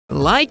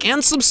Like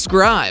and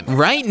subscribe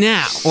right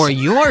now, or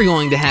you're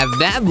going to have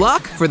bad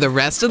luck for the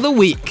rest of the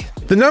week.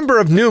 The number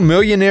of new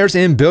millionaires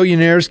and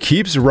billionaires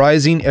keeps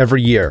rising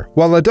every year.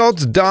 While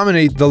adults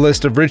dominate the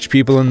list of rich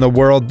people in the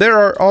world, there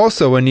are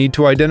also a need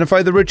to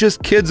identify the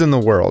richest kids in the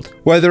world,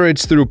 whether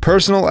it's through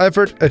personal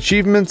effort,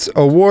 achievements,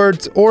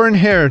 awards, or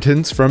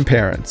inheritance from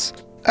parents.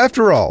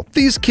 After all,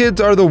 these kids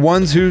are the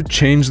ones who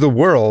change the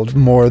world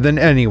more than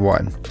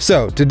anyone.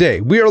 So today,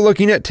 we are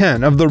looking at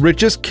 10 of the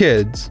richest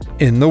kids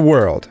in the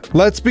world.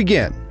 Let's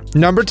begin.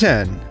 Number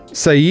 10.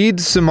 Syed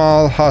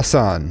Sumail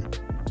Hassan.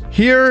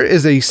 Here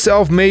is a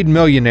self-made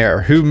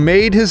millionaire who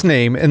made his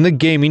name in the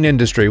gaming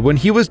industry when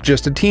he was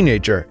just a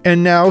teenager,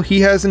 and now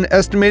he has an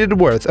estimated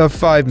worth of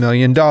 $5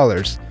 million.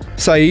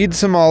 Syed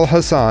Sumail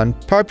Hassan,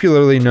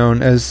 popularly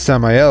known as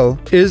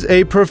Sumail, is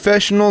a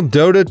professional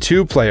Dota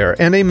 2 player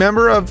and a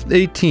member of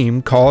a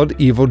team called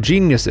Evil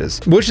Geniuses,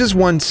 which has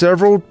won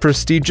several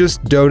prestigious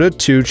Dota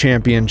 2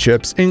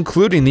 championships,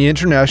 including the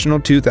International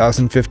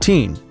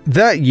 2015.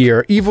 That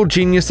year, Evil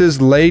Geniuses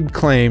laid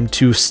claim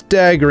to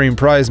staggering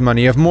prize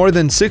money of more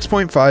than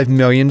 $6.5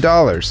 million,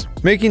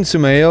 making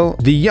Sumail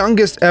the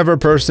youngest ever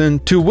person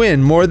to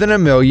win more than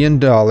 $1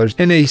 million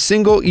in a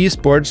single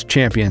esports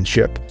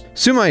championship.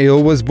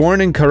 Sumail was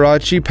born in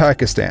Karachi,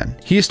 Pakistan.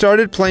 He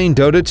started playing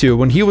Dota 2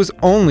 when he was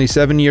only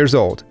 7 years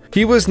old.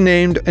 He was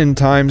named in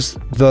Time's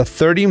the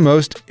 30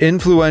 most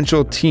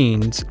influential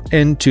teens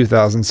in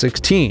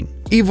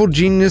 2016. Evil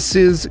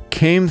Geniuses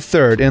came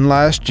third in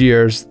last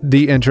year's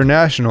The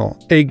International,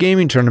 a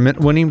gaming tournament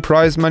winning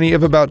prize money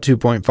of about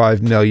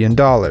 $2.5 million.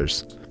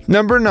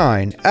 Number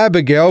 9.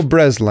 Abigail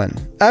Breslin.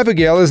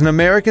 Abigail is an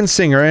American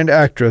singer and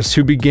actress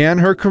who began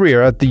her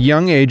career at the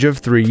young age of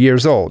 3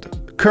 years old.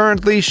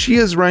 Currently, she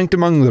is ranked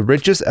among the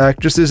richest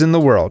actresses in the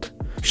world.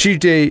 She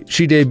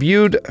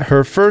debuted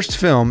her first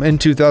film in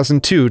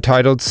 2002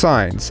 titled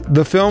Signs.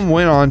 The film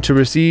went on to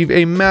receive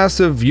a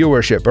massive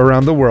viewership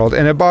around the world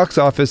and a box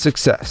office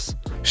success.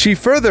 She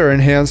further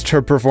enhanced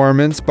her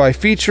performance by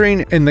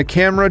featuring in the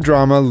camera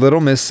drama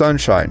Little Miss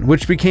Sunshine,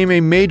 which became a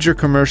major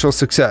commercial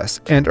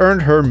success and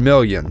earned her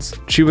millions.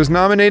 She was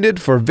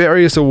nominated for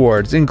various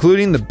awards,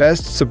 including the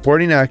Best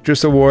Supporting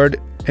Actress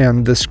Award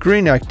and the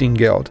Screen Acting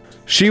Guild.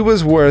 She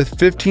was worth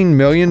 $15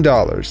 million.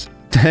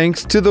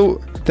 Thanks to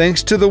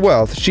the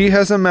wealth she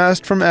has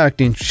amassed from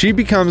acting, she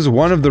becomes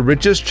one of the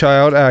richest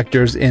child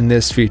actors in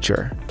this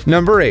feature.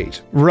 Number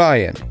 8.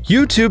 Ryan.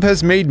 YouTube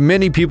has made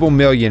many people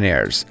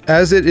millionaires,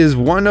 as it is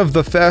one of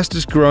the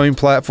fastest growing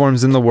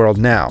platforms in the world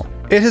now.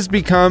 It has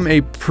become a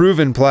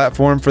proven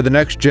platform for the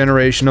next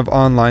generation of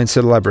online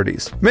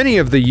celebrities. Many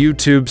of the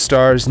YouTube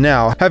stars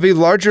now have a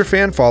larger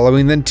fan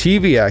following than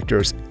TV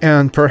actors,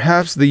 and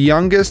perhaps the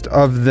youngest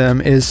of them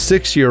is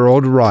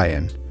 6-year-old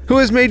Ryan, who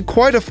has made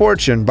quite a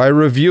fortune by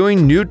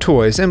reviewing new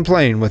toys and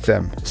playing with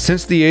them.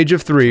 Since the age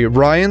of 3,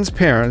 Ryan's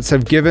parents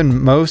have given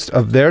most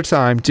of their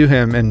time to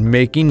him and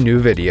making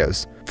new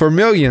videos. For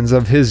millions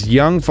of his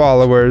young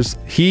followers,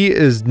 he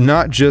is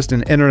not just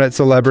an internet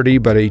celebrity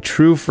but a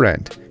true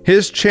friend.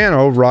 His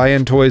channel,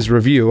 Ryan Toys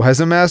Review,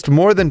 has amassed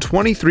more than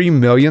 23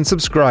 million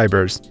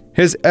subscribers.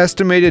 His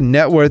estimated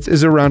net worth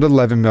is around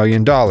 $11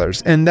 million,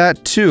 and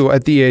that too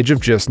at the age of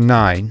just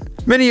 9.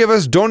 Many of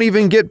us don't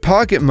even get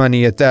pocket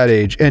money at that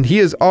age, and he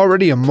is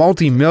already a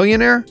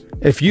multi-millionaire?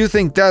 If you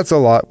think that's a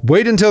lot,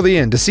 wait until the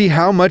end to see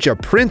how much a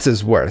prince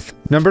is worth.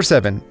 Number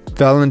 7.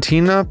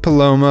 Valentina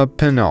Paloma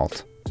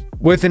Pinault.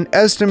 With an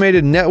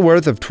estimated net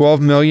worth of $12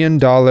 million,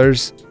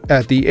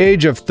 at the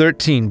age of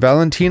 13,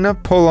 Valentina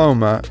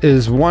Paloma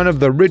is one of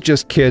the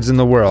richest kids in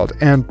the world,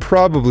 and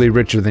probably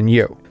richer than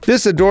you.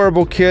 This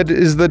adorable kid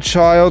is the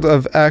child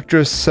of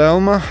actress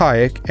Salma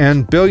Hayek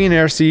and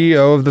billionaire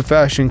CEO of the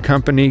fashion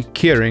company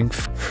Kering,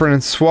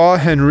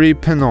 François-Henri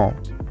Pinault.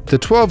 The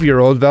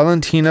 12-year-old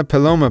Valentina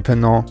Paloma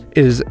Pinault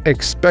is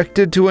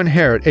expected to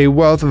inherit a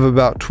wealth of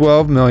about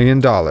 $12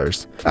 million.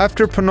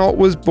 After Pinault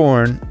was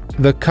born,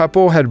 the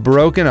couple had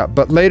broken up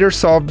but later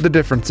solved the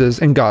differences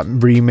and got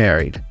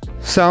remarried.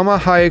 Salma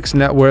Hayek's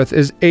net worth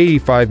is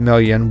 $85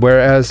 million,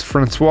 whereas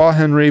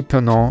François-Henri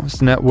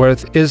Pinault's net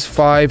worth is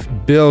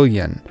 $5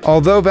 billion.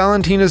 Although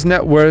Valentina's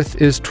net worth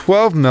is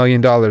 $12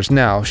 million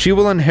now, she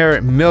will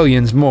inherit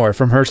millions more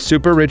from her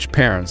super rich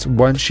parents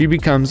once she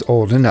becomes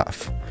old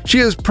enough. She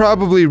is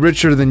probably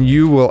richer than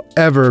you will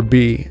ever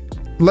be.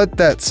 Let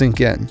that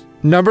sink in.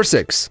 Number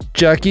 6.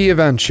 Jackie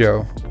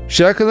Evancho.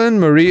 Jacqueline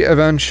Marie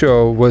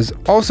Evancho, was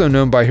also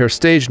known by her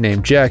stage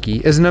name Jackie,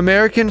 is an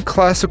American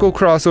classical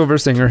crossover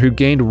singer who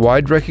gained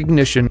wide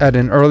recognition at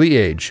an early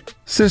age.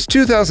 Since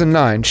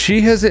 2009,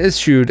 she has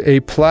issued a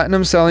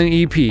platinum-selling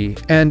EP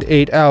and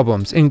 8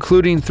 albums,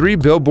 including 3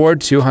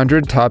 Billboard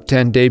 200 Top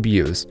 10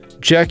 debuts.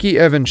 Jackie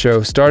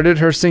Evancho started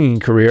her singing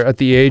career at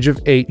the age of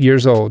 8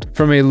 years old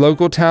from a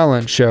local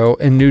talent show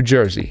in New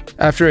Jersey.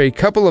 After a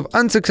couple of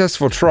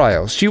unsuccessful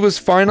trials, she was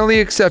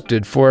finally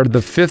accepted for the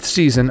 5th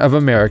season of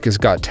America's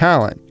Got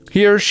Talent.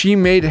 Here, she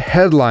made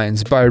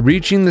headlines by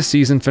reaching the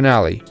season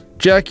finale.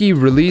 Jackie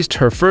released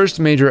her first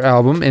major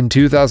album in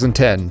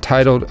 2010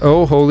 titled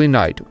Oh Holy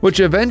Night, which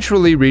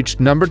eventually reached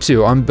number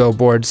 2 on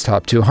Billboard's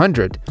Top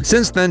 200.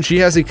 Since then, she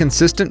has a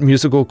consistent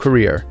musical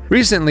career.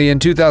 Recently, in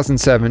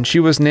 2007, she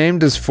was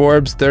named as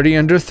Forbes' 30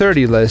 Under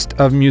 30 list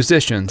of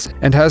musicians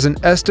and has an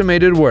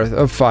estimated worth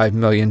of $5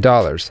 million.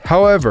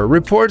 However,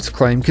 reports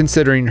claim,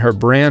 considering her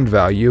brand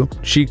value,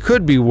 she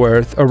could be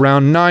worth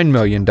around $9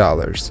 million.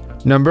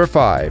 Number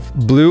 5.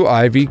 Blue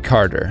Ivy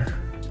Carter.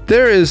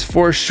 There is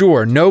for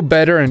sure no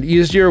better and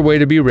easier way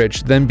to be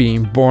rich than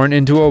being born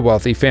into a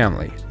wealthy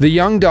family. The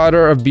young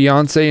daughter of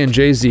Beyoncé and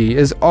Jay-Z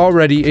is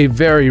already a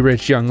very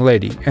rich young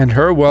lady, and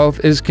her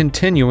wealth is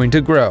continuing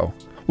to grow.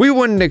 We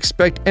wouldn't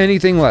expect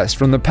anything less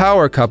from the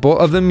power couple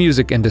of the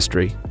music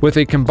industry. With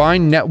a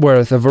combined net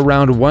worth of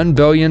around $1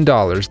 billion,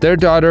 their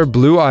daughter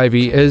Blue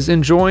Ivy is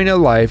enjoying a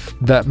life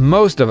that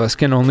most of us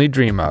can only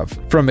dream of.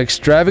 From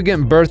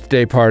extravagant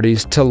birthday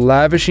parties to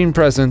lavishing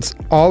presents,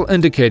 all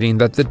indicating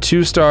that the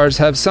two stars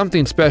have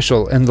something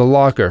special in the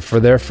locker for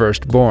their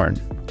firstborn.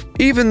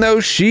 Even though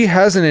she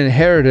hasn't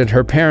inherited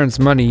her parents'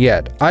 money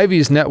yet,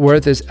 Ivy's net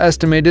worth is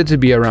estimated to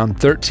be around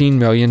 $13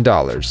 million.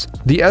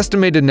 The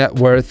estimated net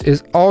worth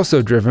is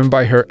also driven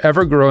by her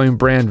ever-growing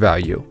brand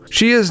value.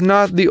 She is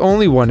not the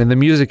only one in the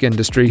music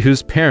industry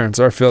whose parents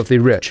are filthy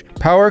rich.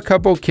 Power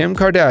couple Kim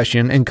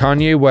Kardashian and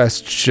Kanye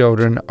West's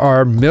children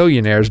are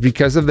millionaires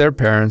because of their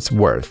parents'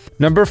 worth.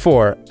 Number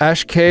 4.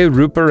 Ashke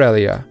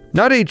Ruparelia.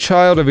 Not a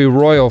child of a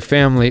royal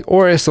family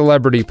or a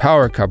celebrity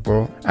power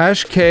couple,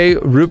 Ashke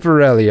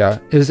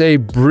Ruparelia is a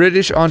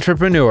British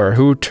entrepreneur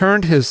who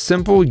turned his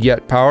simple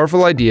yet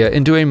powerful idea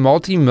into a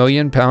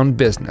multi-million-pound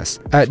business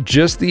at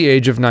just the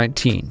age of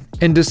 19.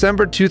 In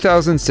December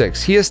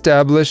 2006, he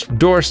established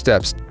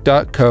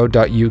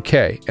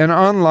doorsteps.co.uk, an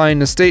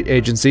online estate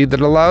agency that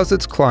allows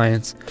its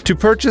clients to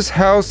purchase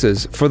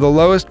houses for the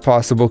lowest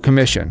possible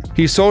commission.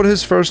 He sold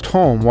his first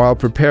home while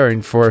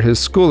preparing for his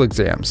school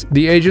exams.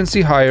 The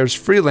agency hires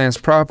freelance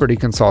property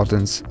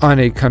consultants on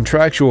a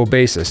contractual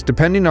basis,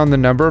 depending on the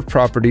number of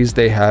properties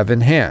they have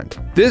in hand.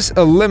 This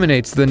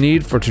eliminates the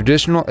need for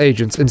traditional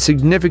agents and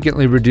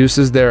significantly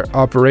reduces their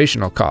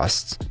operational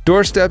costs.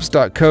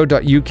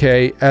 Doorsteps.co.uk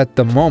at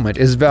the moment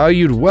is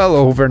valued well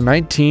over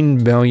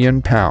 £19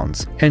 million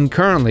and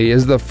currently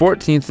is the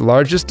 14th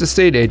largest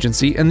estate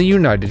agency in the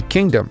United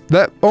Kingdom.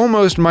 That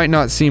almost might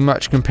not seem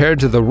much compared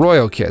to the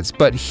royal kids,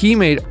 but he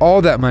made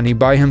all that money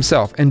by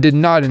himself and did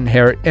not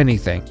inherit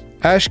anything.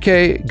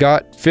 Ashke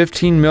got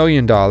 $15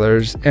 million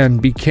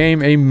and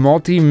became a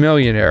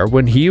multi-millionaire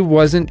when he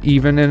wasn't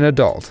even an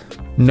adult.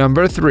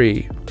 Number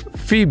 3.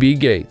 Phoebe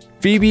Gates.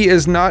 Phoebe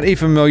is not a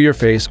familiar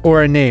face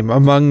or a name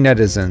among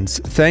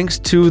netizens, thanks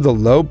to the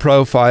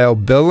low-profile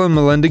Bill and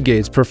Melinda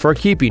Gates prefer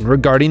keeping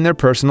regarding their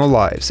personal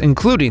lives,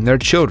 including their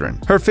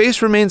children. Her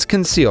face remains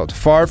concealed,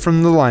 far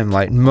from the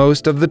limelight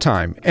most of the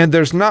time, and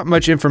there's not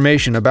much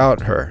information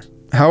about her.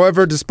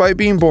 However, despite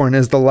being born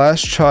as the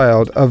last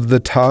child of the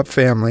top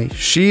family,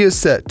 she is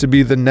set to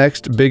be the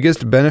next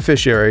biggest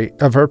beneficiary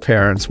of her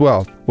parents'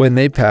 wealth when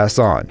they pass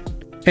on.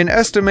 In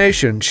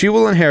estimation, she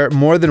will inherit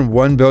more than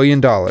 $1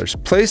 billion,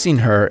 placing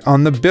her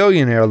on the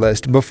billionaire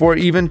list before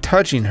even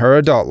touching her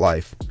adult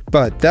life.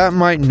 But that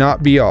might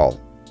not be all.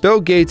 Bill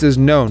Gates is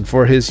known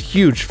for his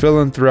huge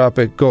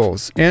philanthropic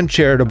goals and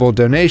charitable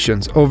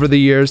donations over the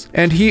years,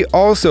 and he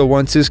also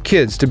wants his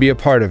kids to be a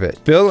part of it.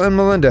 Bill and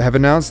Melinda have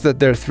announced that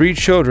their 3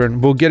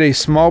 children will get a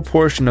small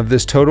portion of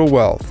this total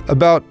wealth,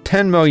 about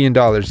 $10 million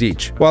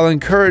each, while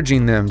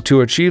encouraging them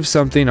to achieve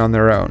something on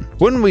their own.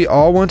 Wouldn't we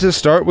all want to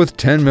start with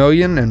 $10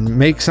 million and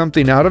make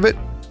something out of it?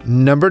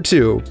 Number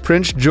 2.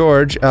 Prince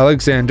George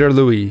Alexander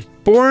Louis.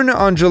 Born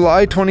on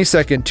July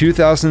 22,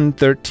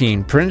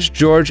 2013, Prince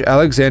George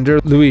Alexander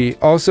Louis,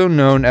 also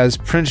known as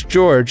Prince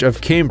George of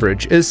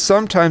Cambridge, is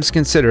sometimes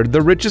considered the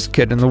richest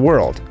kid in the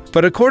world.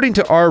 But according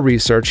to our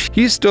research,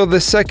 he's still the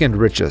second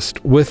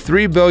richest, with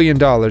 $3 billion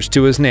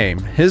to his name.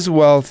 His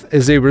wealth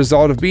is a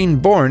result of being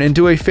born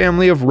into a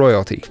family of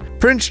royalty.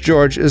 Prince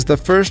George is the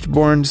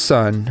firstborn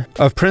son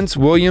of Prince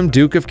William,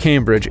 Duke of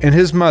Cambridge, and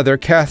his mother,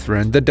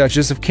 Catherine, the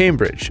Duchess of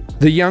Cambridge.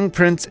 The young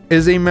prince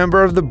is a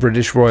member of the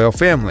British royal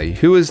family,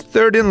 who is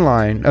third in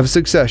line of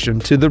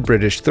succession to the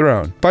British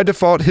throne. By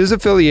default, his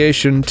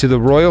affiliation to the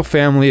royal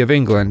family of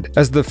England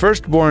as the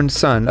firstborn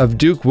son of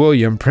Duke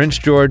William, Prince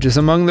George is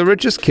among the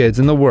richest kids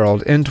in the world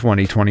in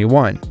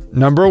 2021.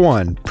 Number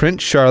 1.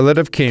 Prince Charlotte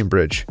of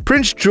Cambridge.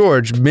 Prince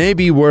George may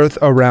be worth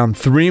around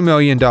 $3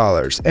 million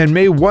and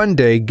may one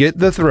day get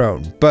the throne,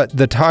 but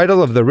the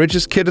title of the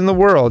richest kid in the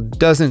world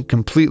doesn't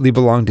completely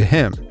belong to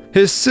him.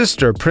 His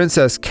sister,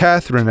 Princess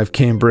Catherine of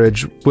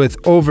Cambridge, with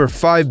over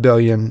 $5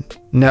 billion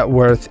net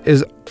worth,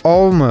 is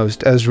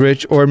almost as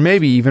rich or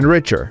maybe even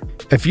richer.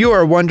 If you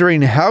are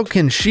wondering how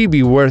can she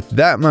be worth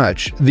that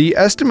much, the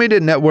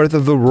estimated net worth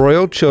of the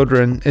royal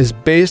children is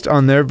based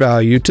on their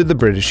value to the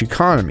British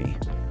economy.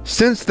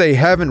 Since they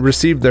haven't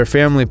received their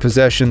family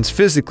possessions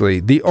physically,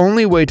 the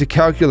only way to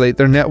calculate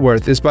their net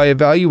worth is by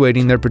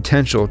evaluating their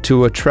potential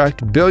to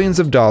attract billions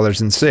of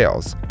dollars in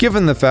sales.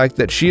 Given the fact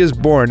that she is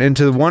born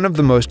into one of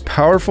the most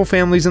powerful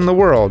families in the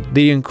world,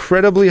 the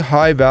incredibly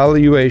high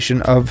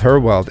valuation of her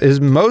wealth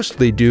is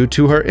mostly due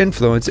to her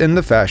influence in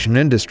the fashion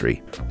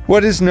industry.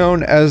 What is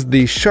known as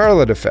the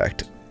Charlotte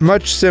effect,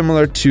 much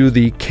similar to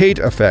the Kate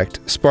effect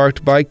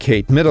sparked by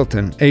Kate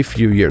Middleton a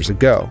few years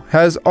ago,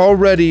 has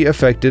already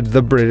affected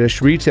the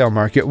British retail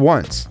market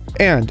once,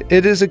 and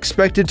it is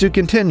expected to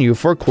continue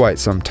for quite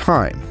some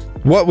time.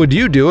 What would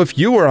you do if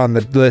you were on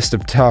the list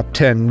of top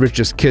 10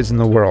 richest kids in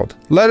the world?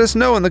 Let us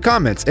know in the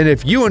comments, and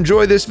if you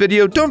enjoy this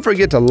video, don't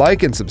forget to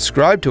like and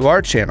subscribe to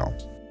our channel.